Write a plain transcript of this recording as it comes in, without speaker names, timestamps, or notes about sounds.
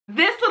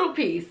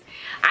little piece.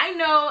 I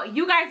know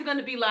you guys are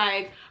gonna be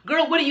like,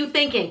 girl, what are you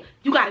thinking?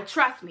 You gotta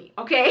trust me,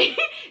 okay?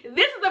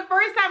 This is the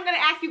first time I'm gonna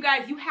ask you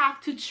guys, you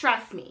have to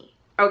trust me,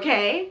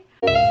 okay?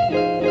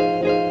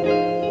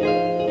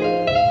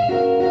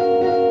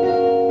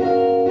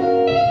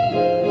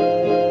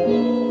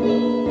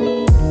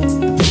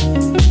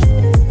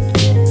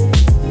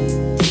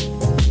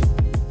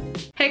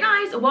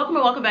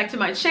 Welcome back to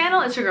my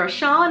channel. It's your girl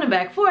Sean. I'm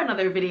back for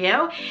another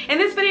video. In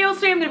this video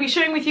today, I'm going to be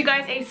sharing with you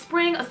guys a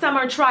spring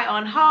summer try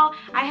on haul.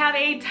 I have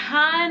a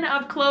ton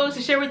of clothes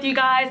to share with you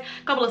guys,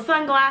 a couple of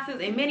sunglasses,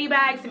 a mini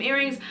bag, some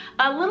earrings,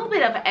 a little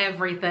bit of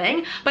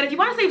everything. But if you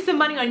want to save some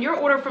money on your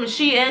order from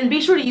Shein,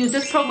 be sure to use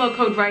this promo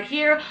code right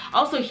here.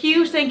 Also,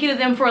 huge thank you to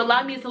them for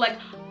allowing me to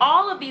select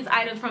all of these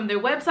items from their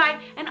website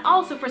and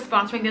also for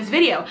sponsoring this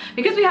video.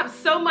 Because we have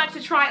so much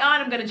to try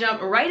on, I'm going to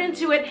jump right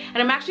into it, and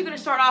I'm actually going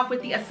to start off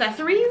with the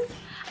accessories.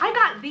 I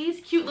got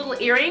these cute little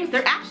earrings.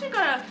 They're actually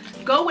gonna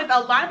go with a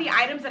lot of the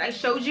items that I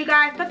showed you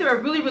guys. I thought they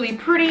were really, really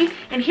pretty.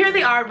 And here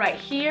they are right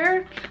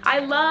here. I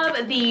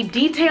love the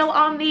detail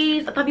on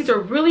these. I thought these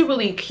are really,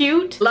 really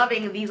cute.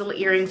 Loving these little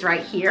earrings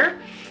right here.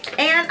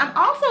 And I'm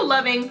also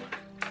loving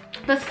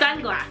the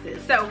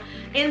sunglasses. So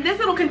in this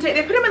little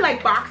container, they put them in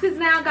like boxes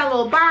now. Got a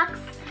little box.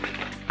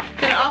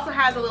 Then it also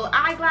has a little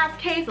eyeglass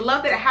case. I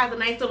love that it has a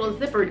nice little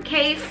zippered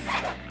case.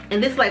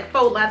 And this like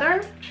faux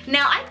leather.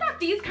 Now I thought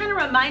these kind of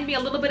remind me a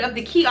little bit of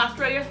the Key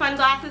Australia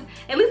sunglasses.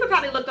 At least that's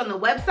how they looked on the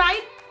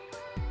website.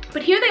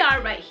 But here they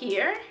are right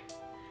here.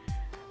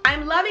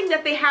 I'm loving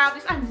that they have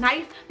just a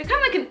nice, they're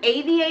kind of like an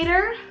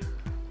aviator.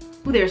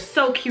 Ooh, they're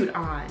so cute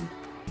on.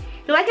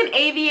 They're like an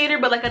aviator,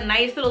 but like a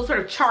nice little sort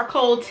of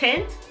charcoal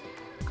tint.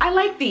 I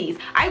like these.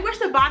 I wish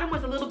the bottom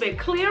was a little bit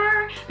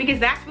clearer because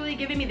that's really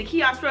giving me the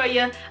Key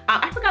Australia.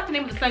 I forgot the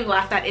name of the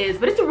sunglass that is,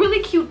 but it's a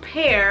really cute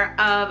pair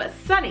of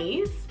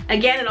sunnies.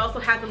 Again, it also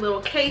has a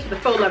little case, the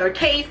faux leather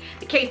case.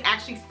 The case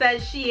actually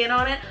says Shein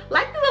on it.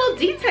 Like the little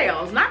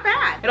details, not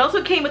bad. It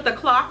also came with the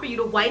cloth for you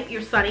to wipe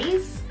your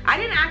sunnies. I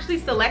didn't actually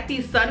select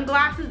these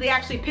sunglasses. They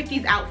actually picked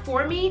these out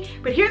for me.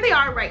 But here they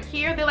are right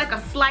here. They're like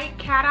a slight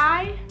cat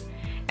eye.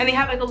 And they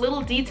have like a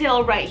little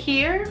detail right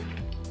here.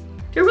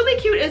 They're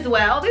really cute as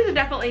well. These are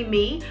definitely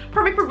me.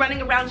 Perfect for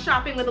running around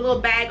shopping with a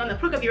little bag on the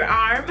crook of your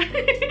arm.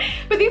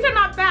 But these are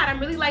not bad. I'm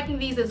really liking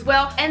these as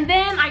well. And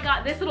then I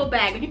got this little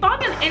bag. If you follow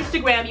me on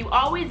Instagram, you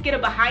always get a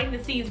behind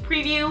the scenes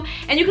preview.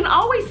 And you can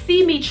always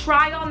see me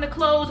try on the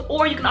clothes,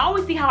 or you can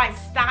always see how I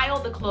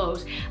style the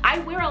clothes. I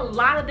wear a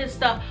lot of this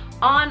stuff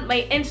on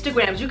my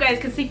Instagrams. You guys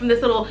can see from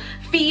this little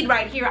feed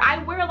right here.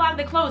 I wear a lot of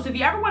the clothes. If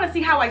you ever want to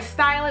see how I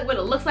style it, what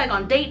it looks like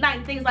on date night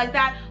and things like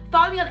that,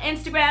 follow me on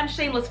Instagram,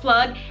 shameless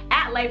plug,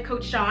 at Life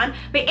Coach Sean.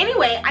 But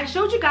anyway, I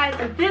showed you guys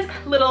this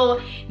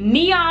little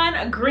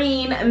neon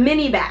green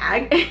mini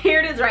bag. Here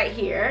it is right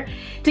here.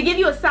 To give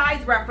you a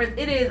size reference,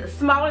 it is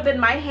smaller than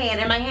my hand,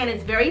 and my hand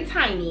is very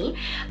tiny.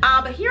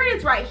 But here it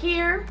is right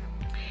here.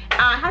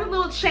 Has a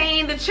little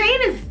chain. The chain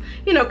is,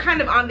 you know,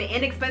 kind of on the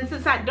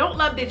inexpensive side. Don't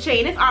love the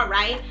chain. It's all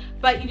right.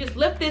 But you just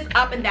lift this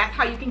up and that's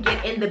how you can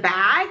get in the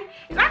bag.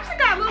 It's actually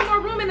got a little more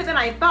room in it than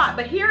I thought,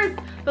 but here is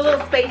the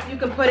little space you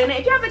can put in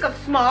it. If you have like a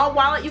small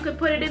wallet, you could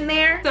put it in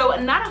there. So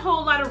not a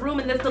whole lot of room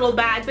in this little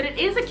bag, but it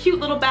is a cute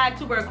little bag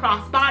to wear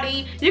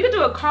crossbody. You could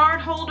do a card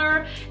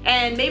holder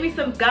and maybe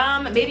some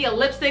gum, maybe a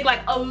lipstick,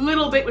 like a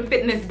little bit would fit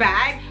in this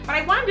bag. But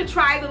I wanted to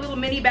try the little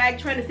mini bag,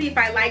 trying to see if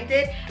I liked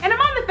it. And I'm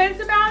on the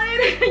fence about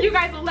it. You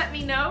guys will let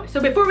me know. So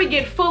before we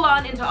get full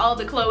on into all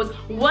the clothes,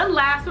 one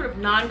last sort of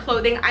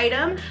non-clothing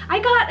item. I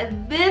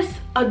got this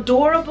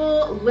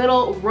adorable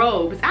little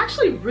robe. It's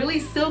actually really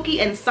silky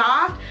and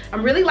soft.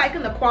 I'm really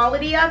liking the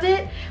quality of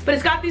it, but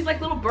it's got these like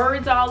little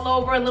birds all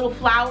over and little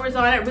flowers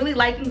on it. Really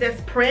liking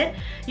this print.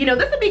 You know,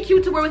 this would be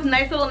cute to wear with a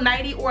nice little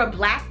nightie or a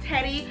black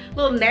teddy,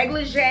 little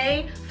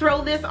negligee,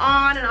 throw this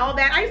on and all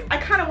that. I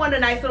kind of want a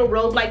nice little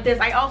robe like this.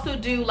 I also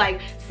do like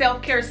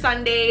self-care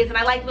Sundays, and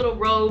I like little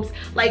robes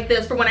like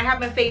this for when I have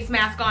my face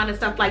mask on and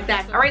stuff like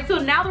that. All right, so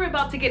now that we're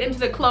about to get into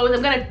the clothes,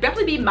 I'm gonna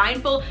definitely be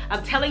mindful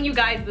of telling you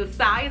guys the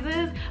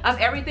sizes of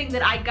everything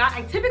that I got.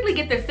 I typically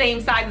get the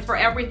same sizes for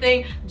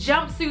everything.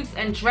 Jumpsuits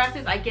and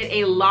dresses, I get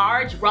a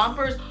large.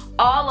 Rompers,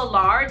 all a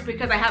large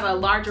because I have a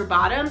larger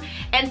bottom.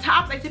 And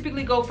tops, I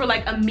typically go for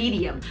like a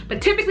medium.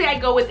 But typically I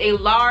go with a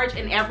large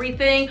and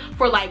everything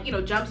for like, you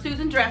know, jumpsuits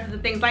and dresses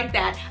and things like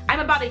that. I'm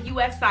about a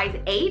US size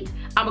 8.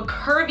 I'm a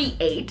curvy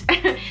 8,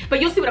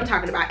 but you'll see what I'm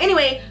talking about.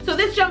 Anyway, so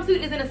this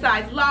jumpsuit is in a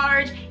size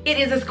large. It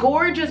is this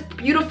gorgeous,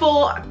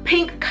 beautiful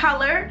pink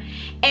color,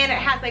 and it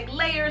has like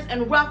layers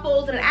and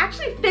ruffles, and it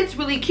actually fits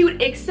really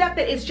cute, except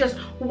that it's just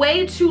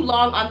way too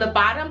long on the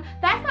bottom.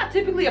 That's not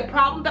typically a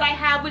problem that I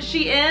have with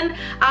Shein.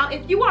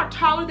 If you are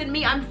taller than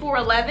me, I'm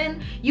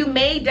 4'11", you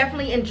may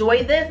definitely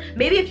enjoy this.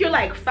 Maybe if you're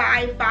like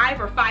 5'5"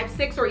 or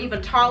 5'6" or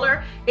even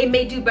taller, it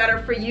may do better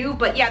for you.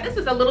 But yeah, this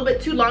is a little bit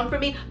too long for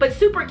me, but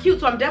super cute,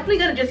 so I'm definitely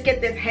gonna just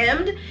get this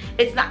hemmed.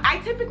 It's not, I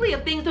typically,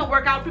 if things don't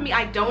work out for me,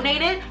 I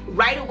donate it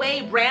right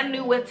away, brand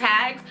new with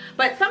tags.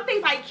 But some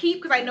things I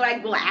keep because I know I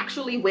will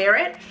actually wear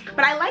it.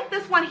 But I like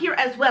this one here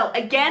as well.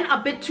 Again, a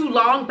bit too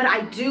long, but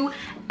I do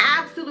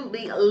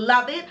absolutely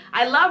love it.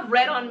 I love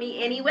red on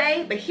me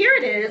anyway, but here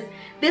it is.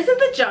 This is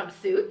the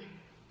jumpsuit.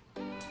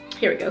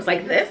 Here it goes,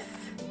 like this.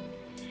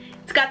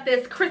 It's got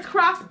this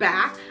crisscross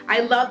back.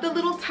 I love the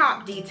little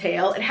top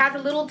detail. It has a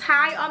little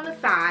tie on the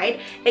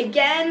side.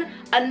 Again,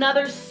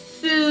 another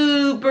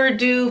super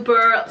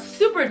duper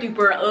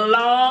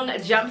long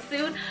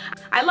jumpsuit.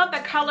 I love the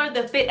color,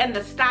 the fit, and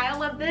the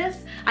style of this.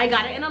 I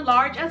got it in a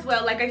large as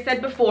well, like I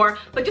said before,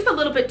 but just a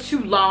little bit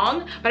too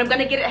long, but I'm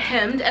gonna get it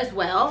hemmed as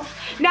well.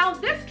 Now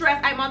this dress,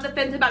 I'm on the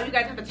fence about. You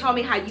guys have to tell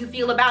me how you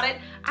feel about it.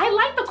 I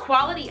like the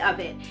quality of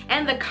it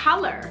and the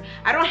color.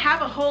 I don't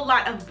have a whole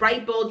lot of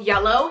bright, bold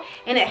yellow,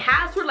 and it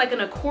has sort of like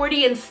an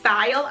accordion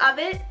style of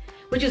it,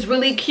 which is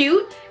really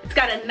cute. It's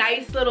got a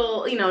nice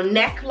little, you know,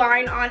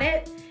 neckline on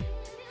it.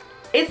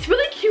 It's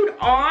really cute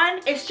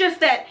on, it's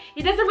just that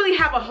it doesn't really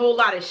have a whole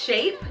lot of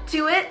shape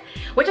to it,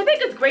 which I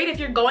think is great if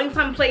you're going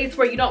someplace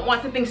where you don't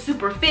want something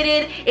super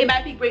fitted. It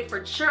might be great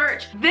for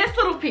church. This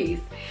little piece,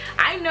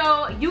 I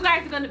know you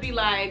guys are gonna be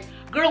like,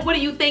 girl, what are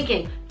you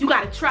thinking? You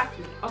gotta trust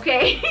me,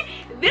 okay?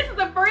 This is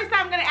the first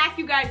time I'm gonna ask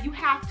you guys, you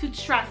have to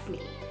trust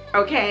me,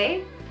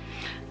 okay?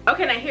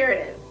 Okay, now here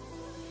it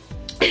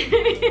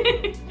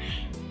is.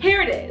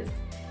 Here it is.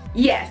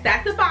 Yes,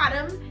 that's the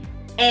bottom.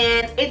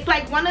 And it's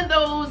like one of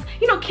those,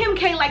 you know, Kim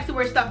K likes to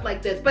wear stuff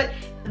like this, but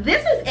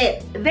this is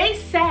it. They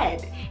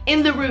said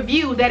in the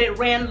review that it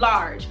ran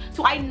large.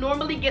 So I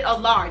normally get a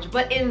large,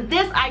 but in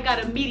this I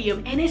got a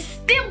medium and it's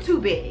still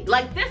too big.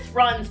 Like this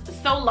runs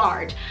so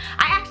large.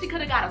 I actually could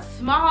have got a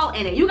small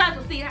in it. You guys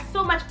will see it has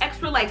so much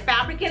extra like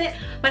fabric in it,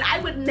 but I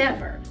would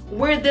never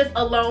wear this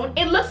alone.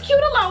 It looks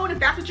cute alone if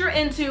that's what you're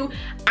into.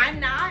 I'm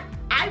not.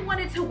 I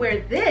wanted to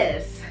wear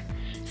this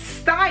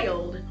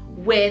styled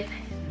with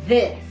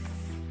this.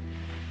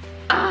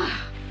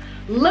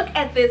 Look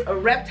at this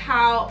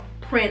reptile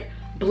print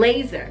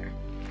blazer.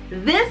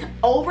 This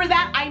over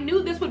that, I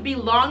knew this would be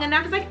long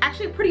enough. It's like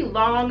actually a pretty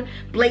long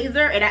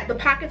blazer, and the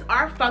pockets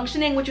are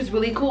functioning, which is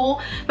really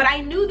cool. But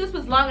I knew this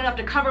was long enough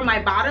to cover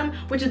my bottom,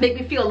 which would make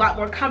me feel a lot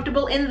more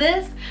comfortable in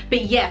this.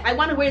 But yes, I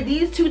want to wear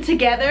these two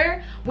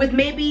together with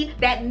maybe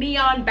that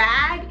neon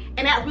bag,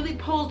 and that really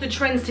pulls the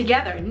trends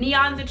together.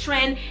 Neon's a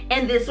trend,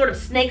 and this sort of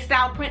snake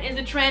style print is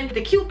a trend.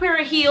 The cute pair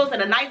of heels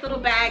and a nice little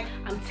bag.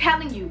 I'm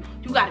telling you,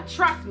 you gotta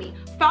trust me.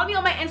 Follow me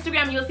on my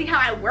Instagram and you'll see how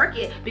I work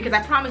it, because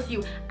I promise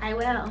you, I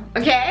will,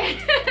 okay?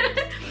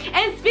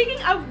 And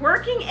speaking of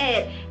working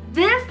it,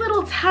 this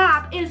little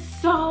top is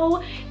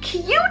so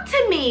cute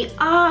to me.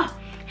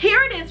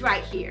 Here it is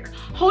right here.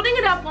 Holding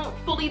it up won't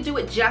fully do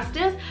it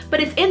justice, but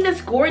it's in this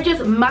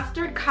gorgeous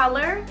mustard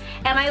color.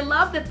 And I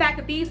love the fact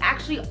that these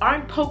actually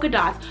aren't polka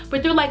dots,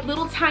 but they're like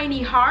little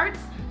tiny hearts.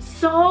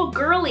 So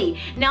girly.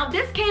 Now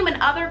this came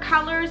in other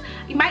colors.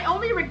 My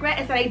only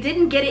regret is that I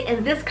didn't get it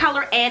in this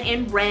color and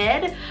in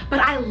red, but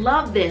I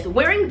love this.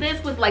 Wearing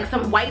this with like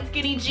some white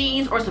skinny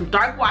jeans or some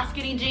dark wash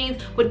skinny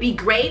jeans would be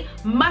great.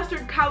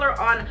 Mustard color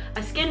on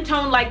a skin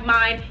tone like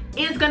mine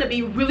is gonna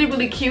be really,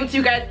 really cute. So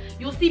you guys,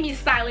 you'll see me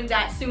styling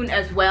that soon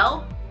as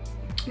well.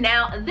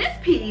 Now this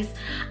piece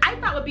I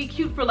thought would be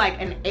cute for like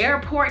an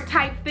airport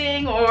type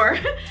thing, or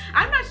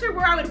I'm not sure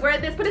where I would wear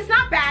this, but it's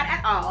not bad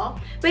at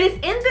all. But it's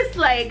in this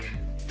like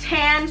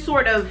tan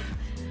sort of,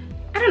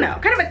 I don't know,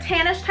 kind of a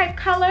tannish type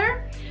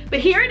color. But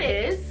here it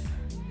is.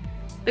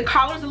 The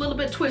collar's a little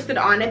bit twisted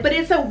on it, but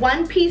it's a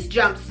one-piece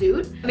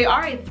jumpsuit. They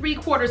are a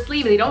 3/4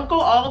 sleeve. They don't go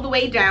all the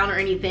way down or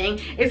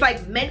anything. It's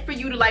like meant for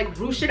you to like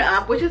ruche it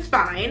up, which is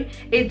fine.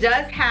 It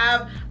does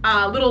have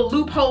little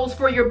loopholes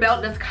for your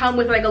belt. It does come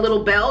with like a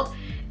little belt.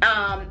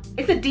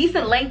 It's a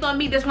decent length on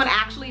me. This one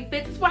actually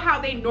fits. It's how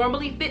they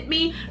normally fit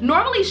me.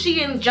 Normally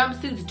Shein's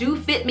jumpsuits do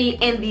fit me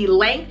in the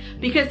length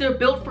because they're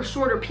built for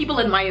shorter people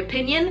in my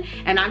opinion,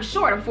 and I'm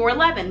short, I'm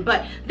 4'11",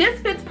 but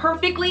this fits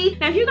perfectly.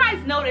 Now if you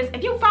guys notice,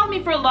 if you follow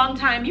me for a long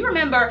time, you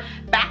remember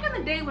back in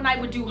the day when I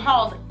would do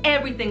hauls,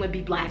 everything would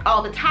be black.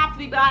 All the tops would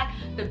be black,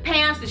 the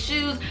pants, the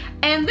shoes,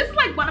 and this is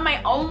like one of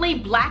my only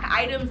black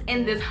items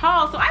in this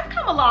haul, so I've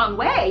come a long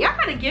way. Y'all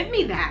gotta give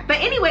me that. But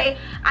anyway,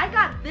 I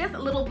got this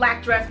little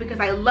black dress because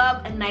I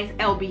love a nice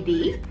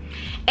LBD,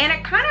 and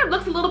it kind of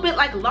looks a little bit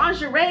like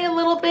lingerie a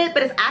little bit,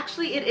 but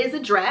it is a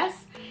dress.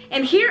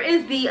 And here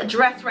is the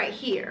dress right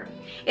here.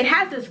 It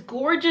has this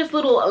gorgeous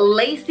little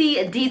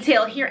lacy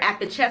detail here at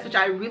the chest, which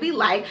I really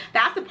like.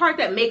 That's the part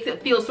that makes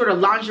it feel sort of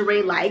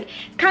lingerie-like.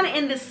 It's kind of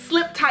in this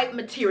slip type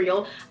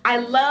material. I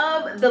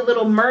love the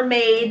little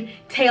mermaid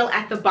tail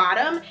at the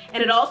bottom,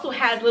 and it also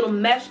has little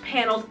mesh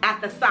panels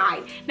at the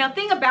side. Now,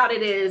 thing about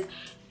it is,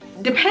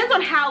 depends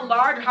on how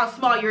large or how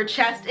small your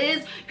chest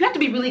is. You have to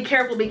be really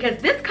careful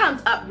because this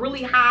comes up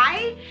really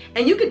high,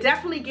 and you could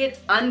definitely get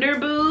under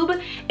boob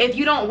if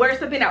you don't wear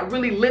something that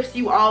really lifts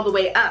you all the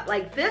way up.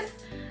 Like this,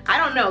 I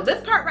don't know,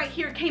 this part right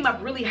here came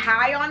up really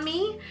high on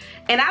me,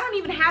 and I don't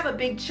even have a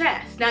big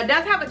chest. Now it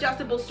does have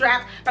adjustable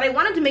straps, but I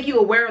wanted to make you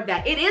aware of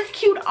that. It is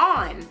cute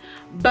on,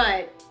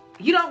 but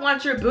you don't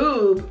want your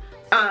boob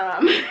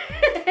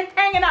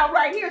hanging out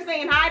right here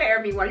saying hi to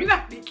everyone. You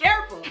gotta be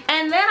careful.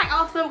 And then I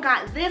also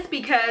got this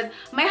because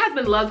my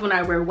husband loves when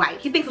I wear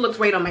white. He thinks it looks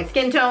great on my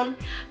skin tone.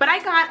 But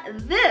I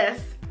got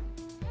this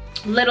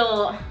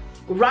little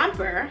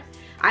romper.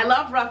 I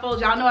love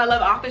ruffles. Y'all know I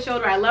love off the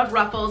shoulder. I love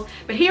ruffles.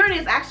 But here it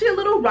is, actually a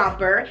little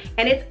romper,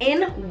 and it's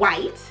in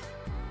white.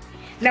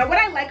 Now what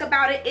I like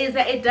about it is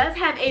that it does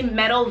have a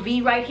metal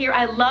V right here.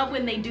 I love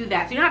when they do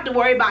that. So you don't have to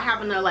worry about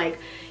having to like,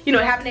 you know,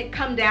 having it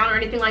come down or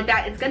anything like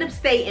that. It's gonna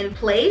stay in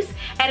place.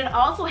 And it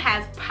also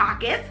has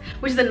pockets,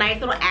 which is a nice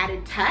little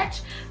added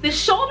touch. The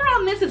shoulder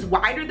on this is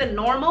wider than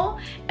normal.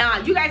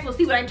 You guys will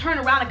see when I turn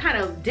around, it kind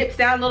of dips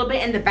down a little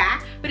bit in the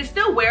back, but it's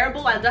still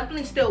wearable. I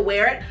definitely still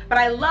wear it. But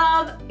I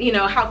love, you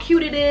know, how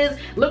cute it is.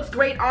 Looks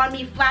great on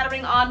me,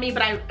 flattering on me,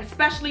 but I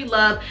especially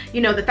love,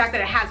 you know, the fact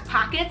that it has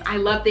pockets. I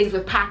love things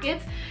with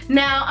pockets.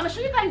 Now, I'm gonna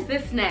show you guys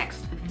this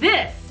next.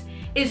 This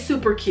is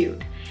super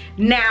cute.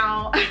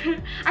 Now,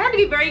 I have to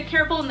be very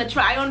careful in the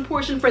try-on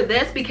portion for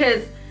this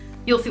because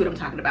you'll see what I'm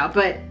talking about,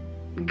 but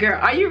girl,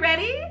 are you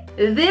ready?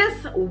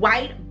 This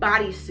white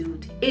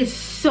bodysuit is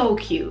so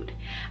cute.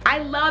 I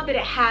love that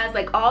it has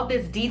like all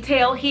this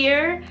detail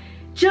here.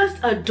 Just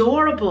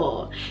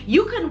adorable.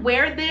 You can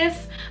wear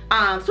this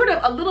sort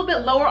of a little bit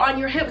lower on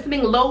your hips,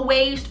 something low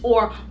waist,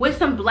 or with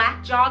some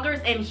black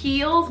joggers and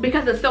heels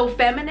because it's so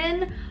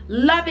feminine.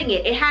 Loving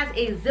it. It has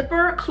a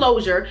zipper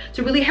closure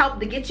to really help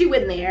to get you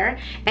in there,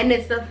 and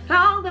it's a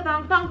thong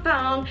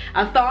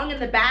in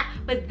the back,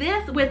 but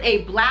this with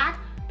a black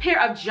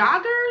pair of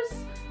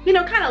joggers, you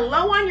know, kind of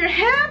low on your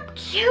hip.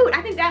 Cute.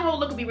 I think that whole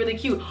look would be really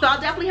cute. So I'll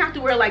definitely have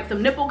to wear like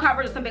some nipple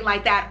covers or something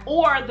like that,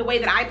 or the way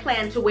that I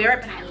plan to wear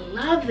it, but I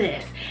love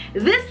this.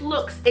 This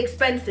looks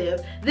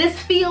expensive. This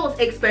feels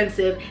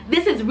expensive.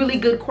 This is really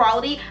good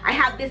quality. I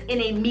have this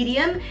in a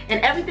medium, and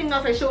everything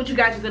else I showed you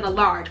guys was in a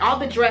large. All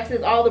the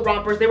dresses, all the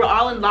rompers, they were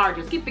all in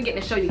larges. Keep forgetting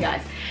to show you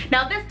guys.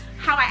 Now this,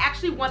 how I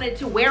actually wanted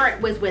to wear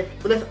it was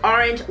with this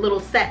orange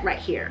little set right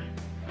here.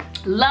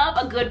 Love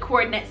a good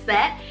coordinate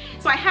set.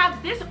 So I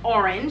have this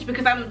orange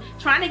because I'm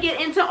trying to get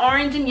into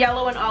orange and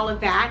yellow and all of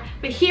that.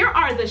 But here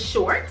are the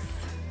shorts.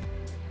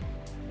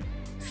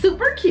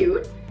 Super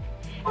cute.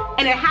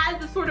 And it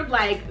has this sort of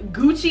like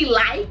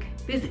Gucci-like,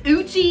 this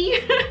Uchi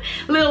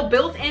little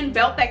built-in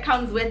belt that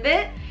comes with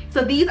it.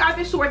 So these are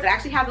the shorts. It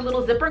actually has a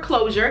little zipper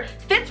closure.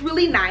 Fits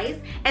really nice.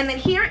 And then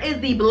here is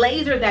the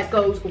blazer that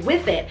goes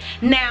with it.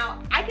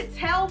 Now, I could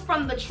tell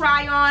from the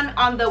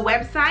try-on the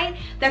website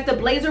that the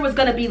blazer was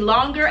gonna be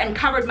longer and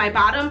covered my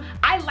bottom.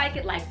 I like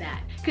it like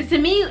that. Because to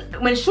me,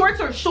 when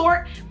shorts are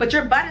short, but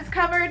your butt is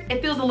covered,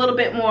 it feels a little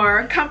bit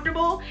more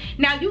comfortable.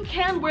 Now, you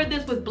can wear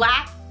this with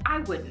black. I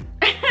wouldn't.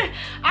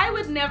 I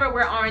would never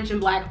wear orange and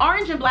black.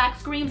 Orange and black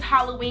screams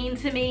Halloween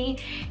to me,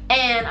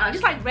 and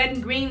just like red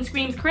and green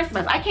screams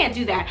Christmas. I can't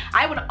do that.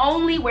 I would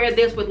only wear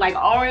this with like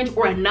orange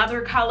or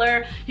another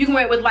color. You can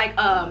wear it with like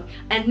a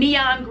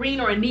neon green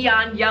or a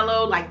neon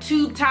yellow, like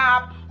tube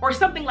top or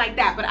something like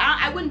that, but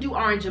I wouldn't do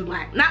orange and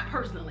black, not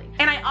personally.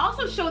 And I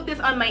also showed this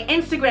on my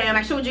Instagram.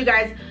 I showed you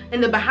guys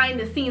in the behind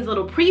the scenes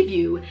little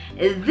preview,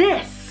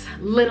 this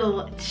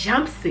little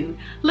jumpsuit.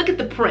 Look at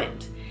the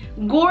print.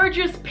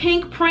 Gorgeous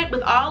pink print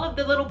with all of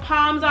the little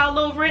palms all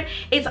over it.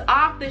 It's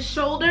off the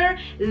shoulder.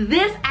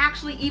 This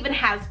actually even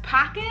has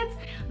pockets.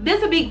 This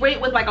would be great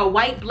with like a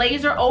white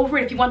blazer over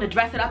it if you want to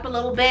dress it up a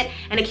little bit,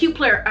 and a cute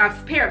pair of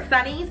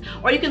sunnies,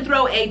 or you can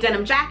throw a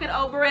denim jacket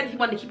over it if you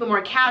want to keep it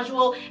more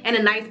casual, and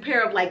a nice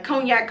pair of like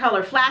cognac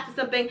color flats or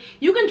something.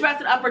 You can dress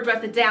it up or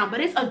dress it down,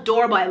 but it's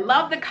adorable. I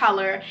love the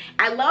color.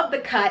 I love the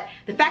cut,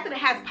 the fact that it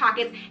has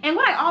pockets, and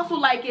what I also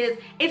like is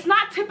it's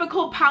not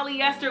typical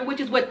polyester,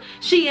 which is what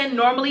Shein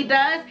normally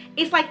does.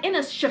 It's like in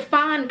a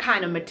chiffon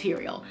kind of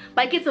material.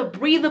 Like it's a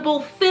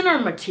breathable, thinner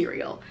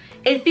material.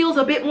 It feels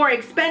a bit more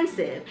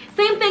expensive.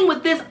 Same thing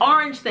with this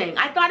orange thing.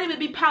 I thought it would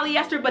be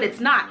polyester, but it's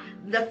not.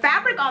 The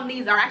fabric on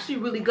these are actually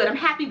really good. I'm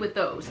happy with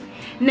those.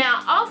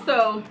 Now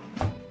also,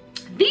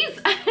 this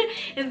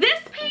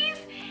piece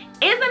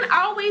isn't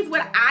always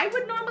what I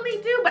would normally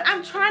do, but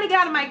I'm trying to get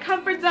out of my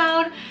comfort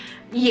zone.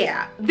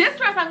 Yeah, this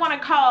dress I want to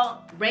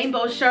call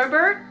Rainbow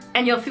Sherbet,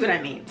 and you'll see what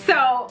I mean.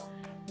 So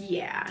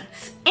yeah,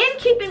 in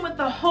keeping with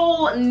the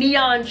whole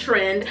neon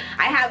trend,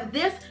 I have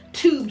this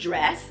tube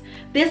dress.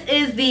 This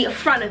is the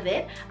front of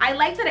it. I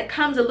like that it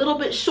comes a little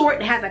bit short.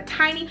 It has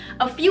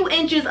a few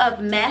inches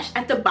of mesh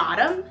at the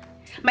bottom.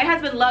 My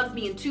husband loves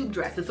me in tube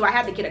dresses, so I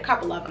had to get a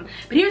couple of them.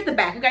 But here's the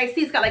back. You guys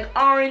see it's got like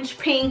orange,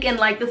 pink, and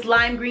like this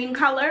lime green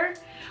color.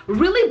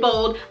 Really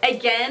bold.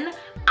 Again,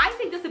 I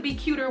think this would be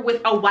cuter with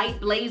a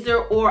white blazer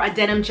or a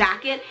denim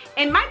jacket.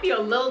 It might be a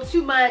little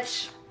too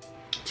much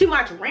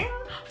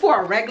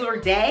for a regular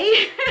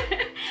day.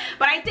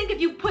 But I think if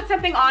you put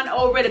something on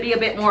over it, it'd be a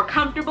bit more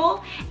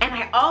comfortable. And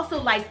I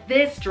also like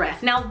this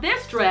dress. Now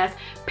this dress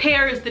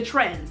pairs the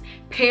trends,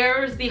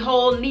 pairs the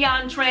whole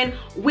neon trend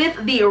with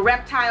the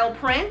reptile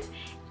print,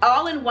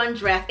 all in one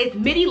dress. It's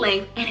midi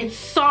length and it's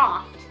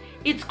soft.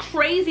 It's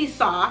crazy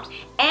soft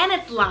and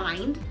it's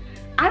lined.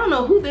 I don't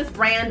know who this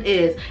brand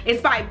is.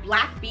 It's by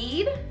Black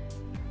Bead.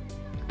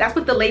 That's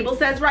what the label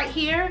says right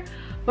here.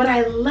 But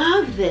I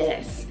love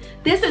this.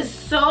 This is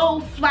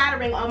so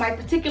flattering on my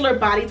particular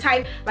body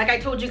type. Like I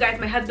told you guys,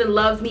 my husband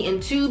loves me in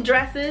tube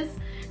dresses.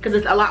 because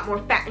it's a lot more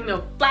fat, you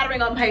know,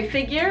 flattering on my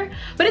figure.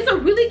 But it's a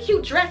really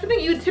cute dress. I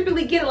think you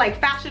typically get it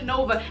like Fashion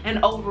Nova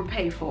and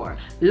overpay for,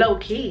 low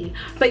key.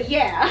 But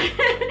yeah,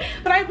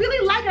 but I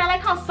really like it. I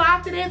like how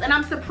soft it is, and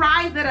I'm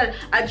surprised that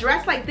a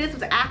dress like this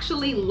was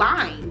actually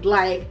lined.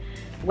 Like,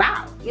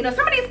 wow, you know,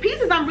 some of these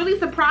pieces I'm really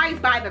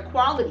surprised by the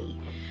quality.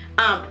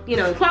 You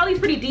know, the quality is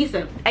pretty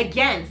decent.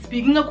 Again,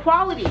 speaking of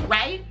quality,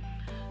 right?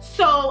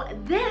 So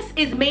this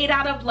is made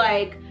out of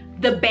like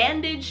the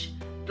bandage,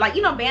 like,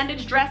 you know,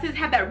 bandage dresses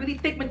have that really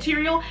thick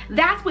material.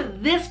 That's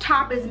what this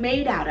top is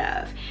made out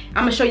of.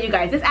 I'm gonna show you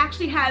guys. This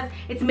actually has,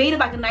 it's made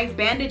of like a nice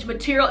bandage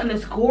material in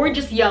this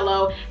gorgeous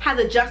yellow, has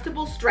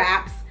adjustable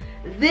straps.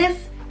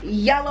 This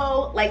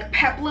yellow, like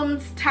peplum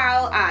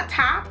style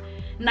top,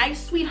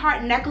 nice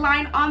sweetheart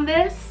neckline on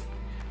this.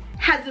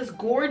 Has this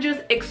gorgeous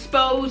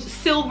exposed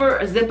silver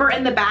zipper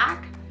in the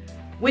back,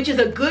 which is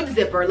a good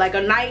zipper, like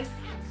a nice,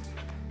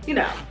 you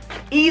know,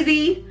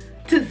 easy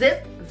to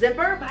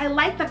zipper, but I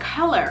like the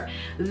color.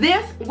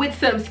 This with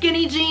some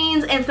skinny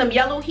jeans and some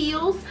yellow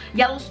heels,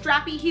 yellow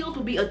strappy heels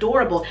would be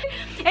adorable.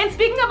 And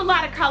speaking of a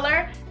lot of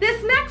color,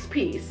 this next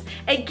piece,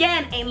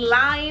 again, a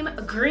lime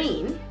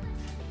green.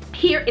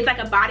 Here, it's like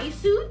a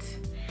bodysuit,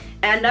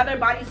 another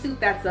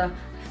bodysuit that's a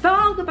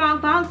thong,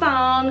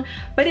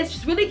 but it's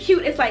just really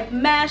cute. It's like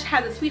mesh,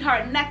 has a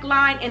sweetheart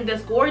neckline in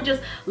this gorgeous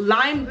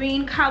lime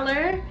green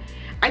color.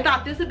 I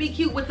thought this would be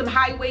cute with some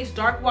high waist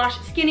dark wash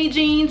skinny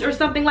jeans or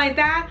something like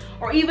that,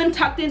 or even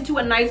tucked into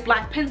a nice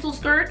black pencil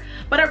skirt.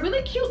 But a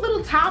really cute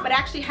little top. It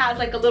actually has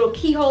like a little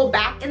keyhole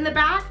back in the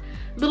back,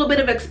 a little bit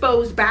of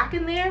exposed back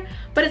in there,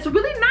 but it's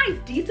really nice,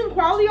 decent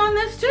quality on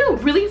this too.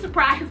 Really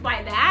surprised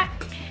by that.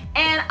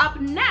 And up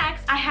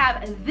next, I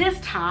have this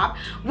top,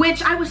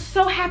 which I was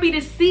so happy to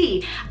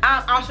see.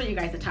 I'll show you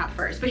guys the top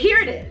first, but here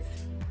it is.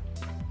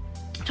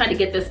 I'm trying to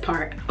get this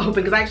part open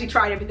because I actually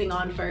tried everything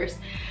on first.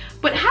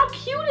 But how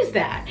cute is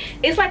that?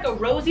 It's like a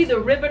Rosie the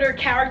Riveter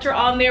character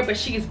on there, but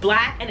she's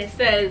black, and it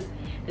says,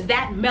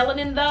 "That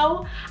melanin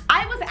though."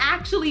 I was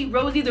actually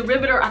Rosie the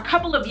Riveter a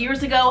couple of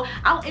years ago.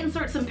 I'll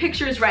insert some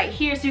pictures right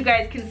here so you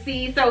guys can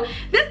see. So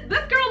this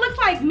girl looks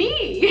like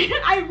me.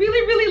 I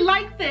really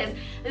like this.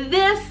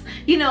 This,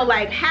 you know,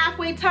 like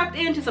halfway tucked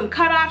into some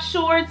cutoff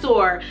shorts,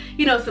 or,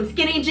 you know, some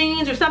skinny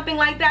jeans or something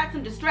like that,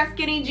 some distressed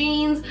skinny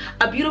jeans,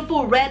 a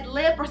beautiful red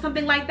lip or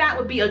something like that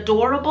would be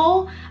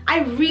adorable. I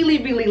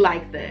really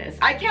like this.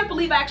 I can't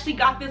believe I actually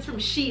got this from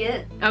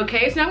Shein.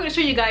 Okay, so now I'm gonna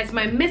show you guys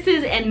my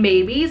misses and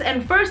maybes,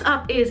 and first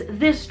up is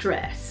this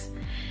dress.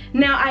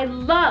 Now, I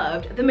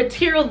loved the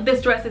material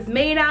this dress is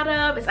made out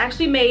of. It's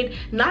actually made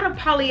not of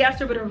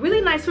polyester, but a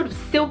really nice sort of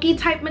silky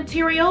type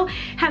material.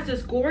 Has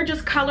this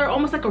gorgeous color,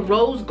 almost like a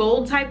rose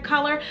gold type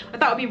color. I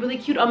thought would be really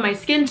cute on my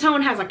skin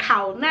tone. Has a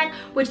cowl neck,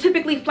 which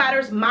typically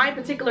flatters my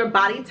particular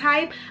body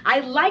type.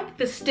 I like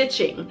the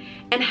stitching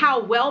and how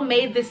well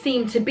made this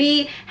seemed to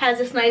be. Has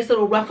this nice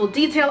little ruffled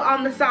detail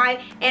on the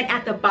side and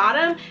at the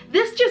bottom.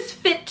 This just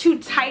fit too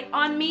tight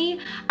on me.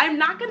 I'm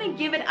not gonna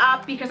give it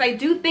up because I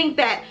do think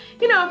that,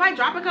 you know, if I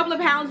drop a couple of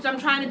pounds, which I'm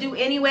trying to do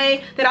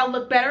anyway, that I'll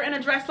look better in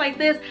a dress like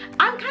this.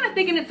 I'm kind of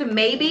thinking it's a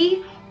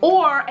maybe,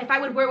 or if I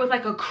would wear it with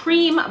like a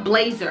cream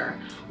blazer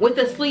with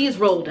the sleeves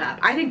rolled up.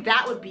 I think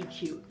that would be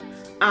cute.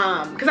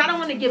 Because I don't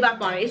want to give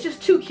up on it. It's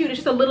just too cute. It's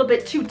just a little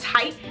bit too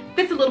tight.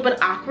 Fits a little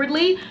bit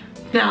awkwardly.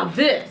 Now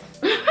this.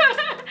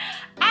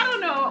 I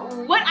don't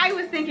know what I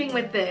was thinking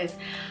with this.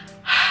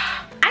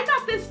 I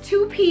got this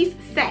two-piece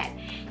set.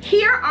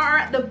 Here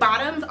are the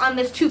bottoms on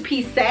this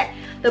two-piece set.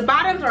 The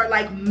bottoms are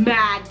like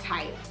mad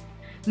tight.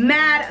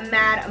 Mad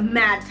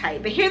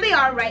tight. But here they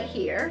are right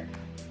here.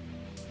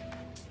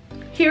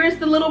 Here is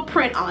the little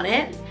print on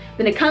it.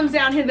 Then it comes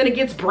down here, then it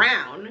gets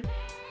brown.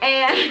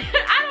 And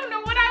I don't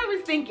know what I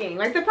was thinking.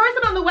 Like, the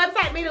person on the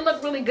website made it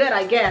look really good,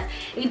 I guess.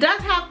 It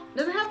does it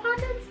have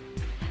pockets?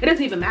 It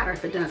doesn't even matter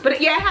if it does. But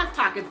yeah, it has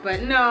pockets,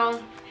 but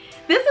no.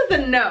 This is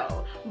a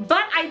no.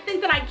 But I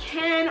think that I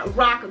can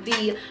rock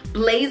the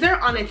blazer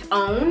on its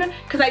own,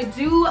 because I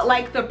do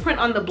like the print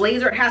on the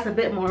blazer. It has a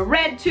bit more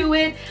red to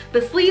it.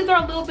 The sleeves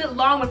are a little bit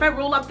long. If I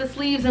roll up the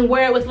sleeves and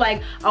wear it with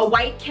like a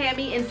white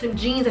cami and some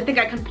jeans, I think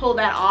I can pull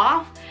that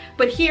off.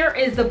 But here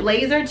is the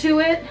blazer to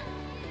it.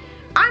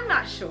 I'm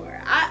not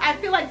sure. I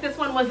feel like this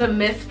one was a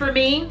miss for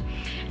me.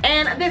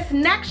 And this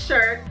next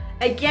shirt,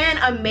 again,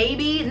 a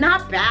maybe,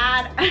 not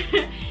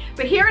bad.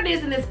 But here it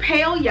is in this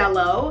pale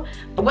yellow.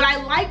 What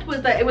I liked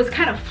was that it was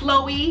kind of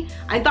flowy.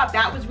 I thought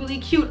that was really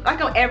cute,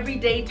 like an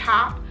everyday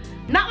top.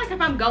 Not like if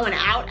I'm going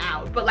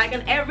out, but like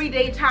an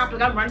everyday top,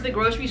 like I'm running to the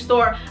grocery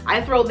store,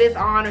 I throw this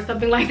on or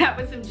something like that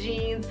with some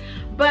jeans.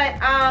 But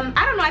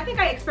I don't know, I think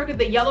I expected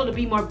the yellow to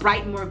be more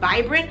bright and more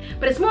vibrant,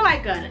 but it's more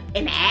like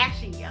an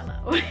ashy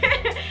yellow,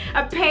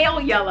 a pale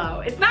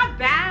yellow. It's not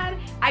bad,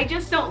 I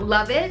just don't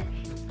love it.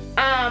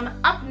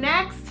 Up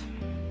next,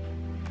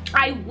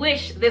 I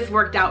wish this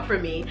worked out for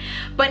me,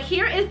 but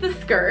here is the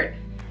skirt,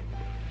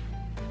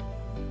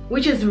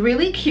 which is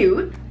really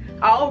cute,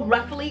 all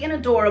ruffly and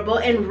adorable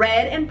in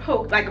red and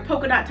like a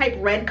polka dot type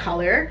red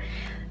color.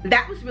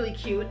 That was really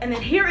cute. And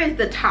then here is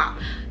the top.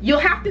 You'll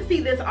have to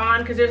see this on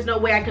because there's no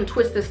way I can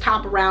twist this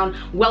top around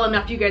well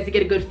enough for you guys to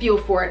get a good feel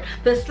for it.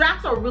 The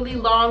straps are really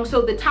long,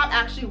 so the top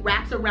actually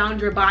wraps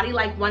around your body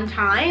like one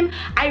time.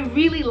 I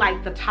really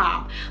like the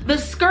top. The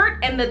skirt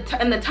and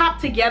the top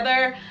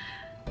together,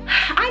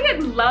 I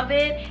didn't love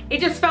it. It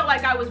just felt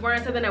like I was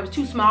wearing something that was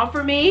too small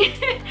for me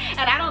and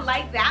I don't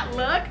like that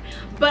look,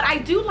 but I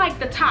do like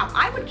the top.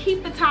 I would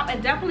keep the top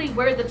and definitely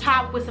wear the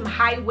top with some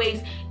high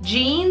waist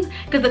jeans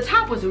because the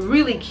top was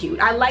really cute.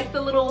 I like the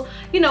little,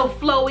 you know,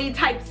 flowy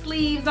type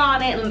sleeves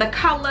on it and the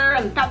color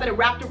and the fact that it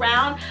wrapped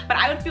around, but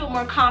I would feel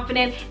more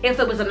confident if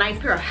it was a nice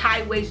pair of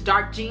high waist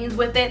dark jeans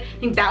with it. I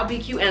think that would be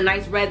cute and a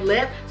nice red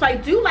lip. So I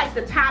do like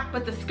the top,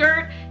 but the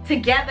skirt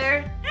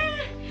together,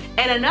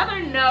 And another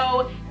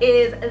no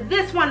is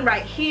this one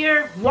right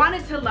here.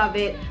 Wanted to love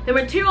it. The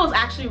material is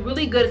actually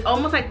really good. It's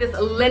almost like this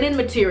linen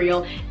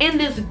material in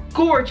this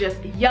gorgeous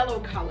yellow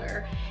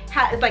color.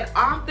 It's like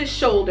off the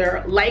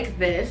shoulder like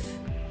this.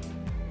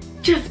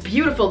 Just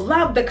beautiful.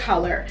 Love the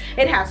color.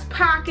 It has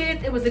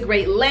pockets. It was a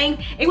great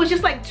length. It was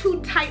just like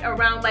too tight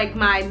around like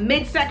my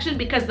midsection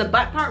because the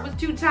butt part was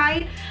too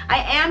tight.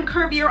 I am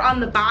curvier on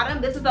the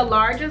bottom. This is a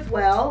large as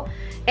well.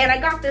 And I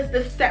got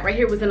this set right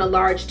here was in a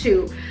large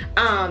too.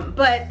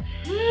 But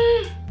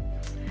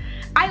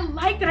I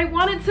liked it. I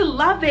wanted to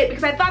love it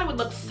because I thought it would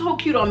look so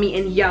cute on me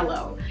in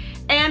yellow.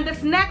 And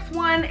this next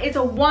one is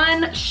a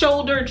one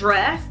shoulder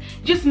dress,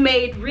 just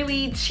made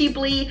really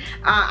cheaply.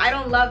 I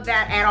don't love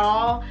that at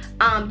all.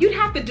 You'd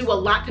have to do a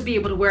lot to be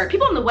able to wear it.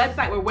 People on the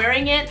website were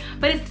wearing it,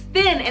 but it's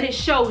thin and it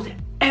shows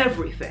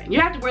everything. You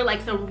have to wear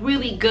like some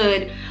really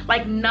good,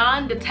 like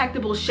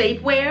non-detectable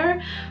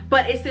shapewear,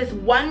 but it's this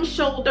one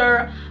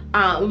shoulder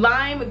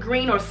lime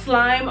green or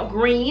slime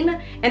green,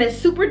 and it's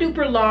super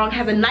duper long,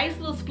 has a nice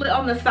little split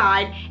on the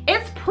side.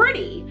 It's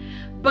pretty,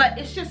 but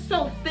it's just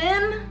so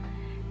thin.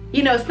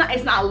 You know,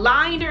 it's not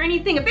lined or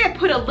anything. If they had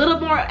put a little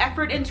more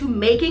effort into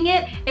making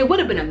it, it would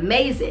have been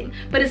amazing.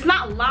 But it's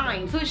not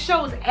lined, so it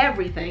shows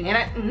everything,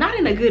 and not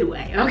in a good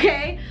way,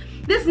 okay?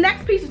 This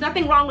next piece, is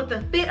nothing wrong with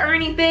the fit or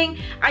anything.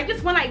 I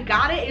just, when I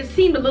got it, it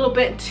seemed a little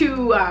bit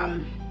too,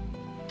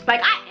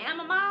 like I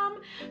am a mom,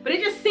 but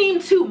it just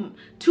seemed too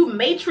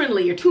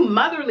matronly or too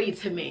motherly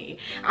to me.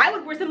 I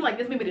would wear something like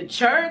this maybe to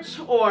church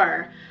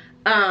or,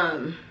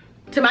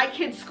 to my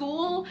kid's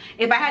school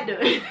if I had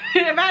to if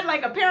I had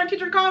like a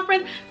parent-teacher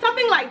conference,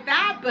 something like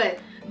that. But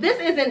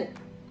this isn't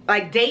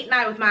like date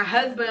night with my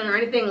husband or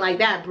anything like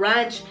that,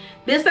 brunch.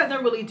 This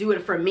doesn't really do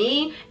it for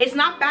me. It's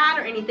not bad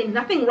or anything,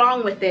 nothing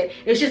wrong with it.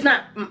 It's just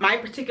not my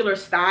particular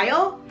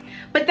style.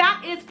 But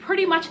that is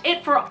pretty much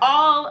it for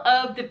all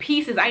of the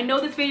pieces. I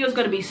know this video is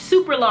going to be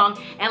super long,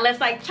 and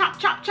let's like chop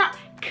chop chop,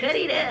 cut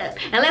it up,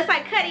 unless I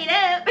cut it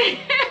up.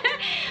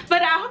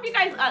 But I hope you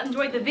guys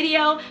enjoyed the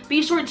video.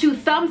 Be sure to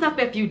thumbs up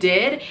if you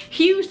did.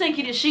 Huge thank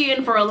you to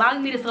Shein for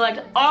allowing me to select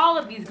all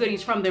of these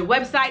goodies from their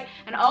website,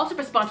 and also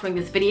for sponsoring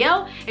this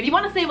video. If you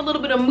want to save a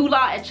little bit of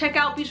moolah at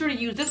checkout, be sure to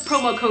use this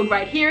promo code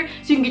right here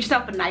so you can get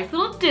yourself a nice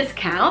little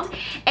discount.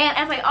 And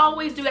as I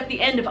always do at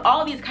the end of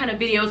all these kind of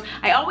videos,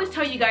 I always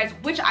tell you guys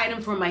which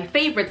items were my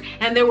favorites,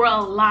 and there were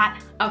a lot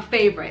of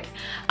favorites.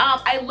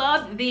 I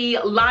loved the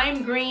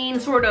lime green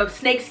sort of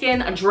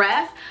snakeskin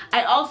dress.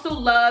 I also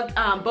loved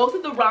both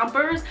of the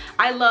rompers.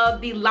 I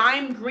love the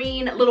lime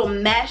green little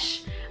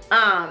mesh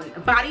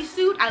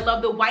bodysuit. I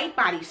love the white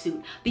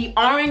bodysuit. The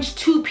orange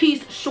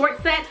two-piece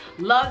short set,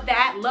 love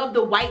that. Love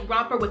the white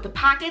romper with the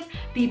pockets.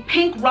 The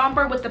pink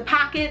romper with the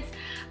pockets.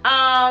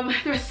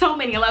 There's so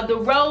many. I love the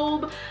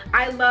robe.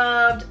 I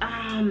loved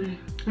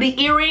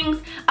the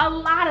earrings. A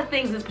lot of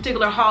things in this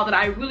particular haul that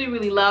I really,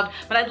 really loved,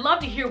 but I'd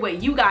love to hear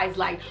what you guys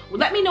like.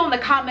 Let me know in the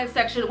comment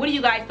section, what do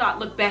you guys thought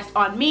looked best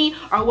on me,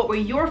 or what were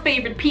your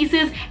favorite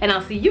pieces, and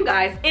I'll see you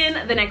guys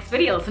in the next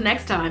video. So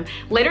next time,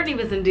 later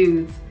divas and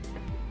dudes.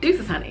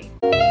 Deuces, honey.